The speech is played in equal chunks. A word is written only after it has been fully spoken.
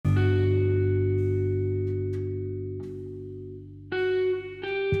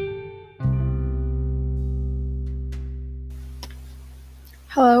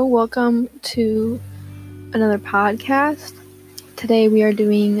Hello, welcome to another podcast. Today we are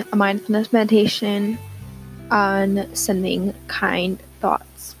doing a mindfulness meditation on sending kind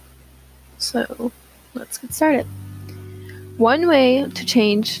thoughts. So let's get started. One way to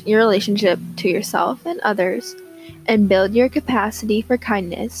change your relationship to yourself and others and build your capacity for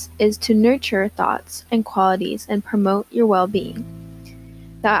kindness is to nurture thoughts and qualities and promote your well-being.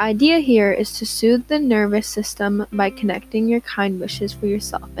 The idea here is to soothe the nervous system by connecting your kind wishes for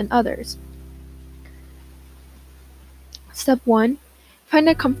yourself and others. Step 1. Find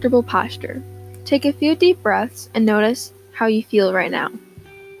a comfortable posture. Take a few deep breaths and notice how you feel right now.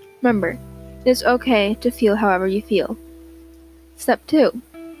 Remember, it's okay to feel however you feel. Step 2.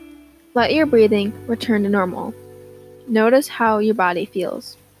 Let your breathing return to normal. Notice how your body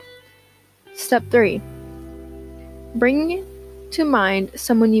feels. Step 3. Bring to mind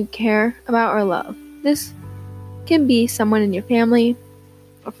someone you care about or love. This can be someone in your family,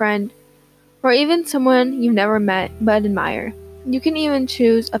 a friend, or even someone you've never met but admire. You can even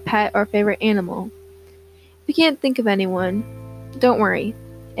choose a pet or favorite animal. If you can't think of anyone, don't worry,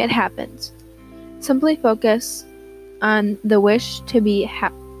 it happens. Simply focus on the wish to be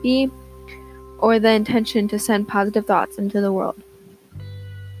happy or the intention to send positive thoughts into the world.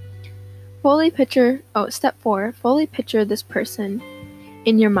 Step 4, fully picture this person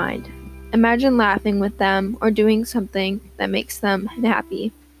in your mind. Imagine laughing with them or doing something that makes them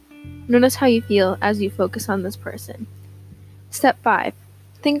happy. Notice how you feel as you focus on this person. Step 5,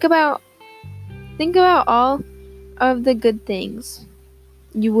 think about all of the good things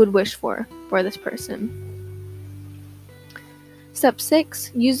you would wish for this person. Step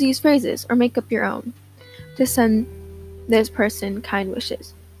 6, use these phrases or make up your own to send this person kind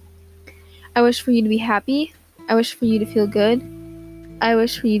wishes. I wish for you to be happy. I wish for you to feel good. I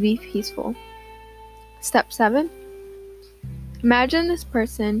wish for you to be peaceful. Step 7, imagine this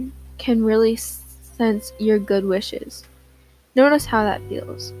person can really sense your good wishes. Notice how that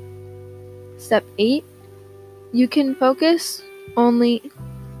feels. Step 8, you can focus on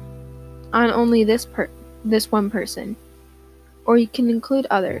only this one person, or you can include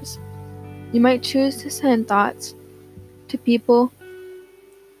others. You might choose to send thoughts to people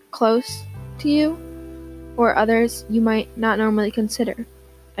close to you or others you might not normally consider.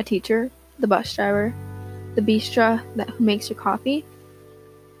 A teacher, the bus driver, the bistro who makes your coffee.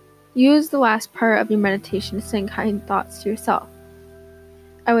 Use the last part of your meditation to send kind thoughts to yourself.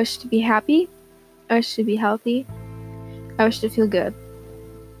 I wish to be happy. I wish to be healthy. I wish to feel good.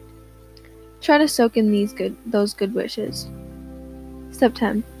 Try to soak in those good wishes. Step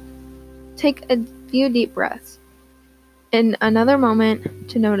 10. Take a few deep breaths. In another moment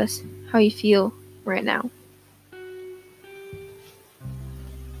to notice how you feel right now.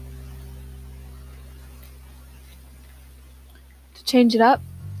 To change it up,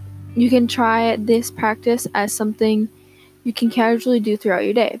 you can try this practice as something you can casually do throughout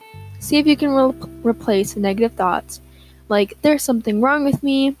your day. See if you can replace negative thoughts like there's something wrong with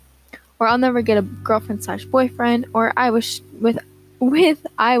me, or I'll never get a girlfriend/boyfriend, or I wish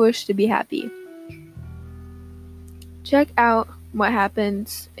I wish to be happy. Check out what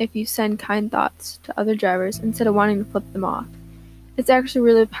happens if you send kind thoughts to other drivers instead of wanting to flip them off. It's actually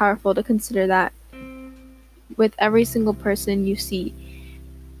really powerful to consider that with every single person you see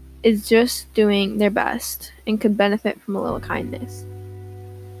is just doing their best and could benefit from a little kindness.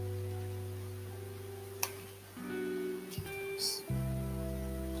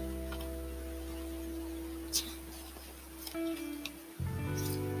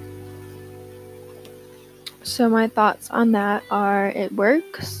 So my thoughts on that are it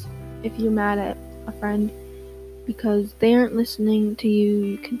works if you're mad at a friend because they aren't listening to you.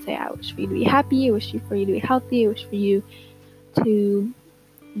 You can say, I wish for you to be happy, I wish for you to be healthy, I wish for you to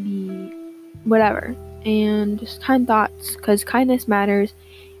be whatever. And just kind thoughts, because kindness matters.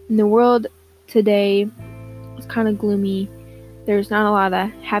 In the world today, it's kind of gloomy. There's not a lot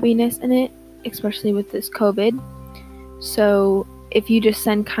of happiness in it, especially with this COVID. So if you just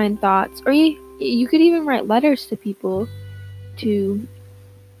send kind thoughts, or you could even write letters to people to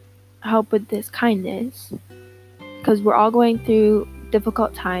help with this kindness, because we're all going through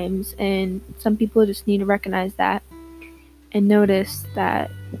difficult times, and some people just need to recognize that and notice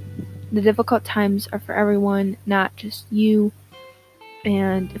that the difficult times are for everyone, not just you.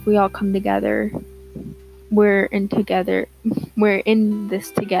 And if we all come together, we're in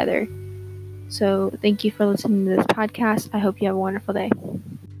this together. So thank you for listening to this podcast. I hope you have a wonderful day.